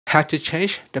how to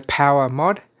change the power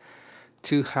mode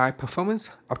to high performance,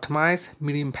 optimize,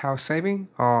 medium power saving,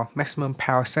 or maximum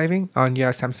power saving on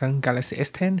your Samsung Galaxy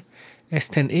S10,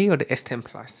 S10e, or the S10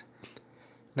 Plus.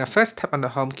 Now first tap on the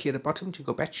home key at the bottom to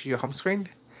go back to your home screen.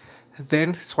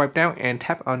 Then swipe down and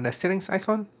tap on the settings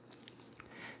icon.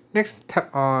 Next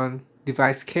tap on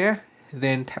device care,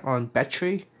 then tap on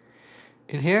battery.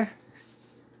 In here,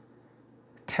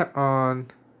 tap on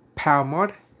power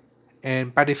mode,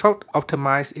 and by default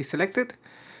optimize is selected.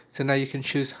 So now you can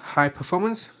choose high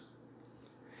performance.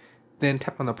 Then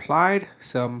tap on applied.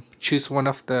 So choose one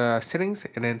of the settings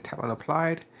and then tap on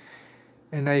applied.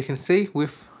 And now you can see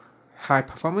with high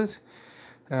performance,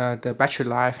 the battery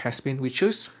life has been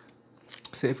reduced.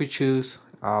 So if we choose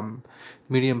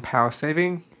medium power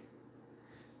saving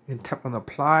and tap on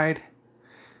applied,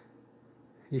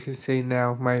 you can see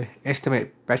now my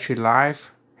estimated battery life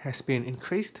has been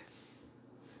increased.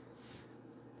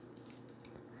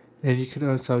 And you can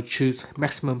also choose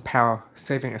maximum power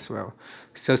saving as well.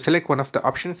 So select one of the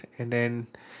options and then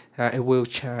it will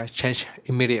change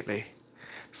immediately.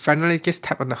 Finally, just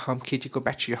tap on the home key to go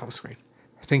back to your home screen.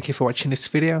 Thank you for watching this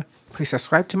video. Please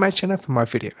subscribe to my channel for more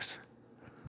videos.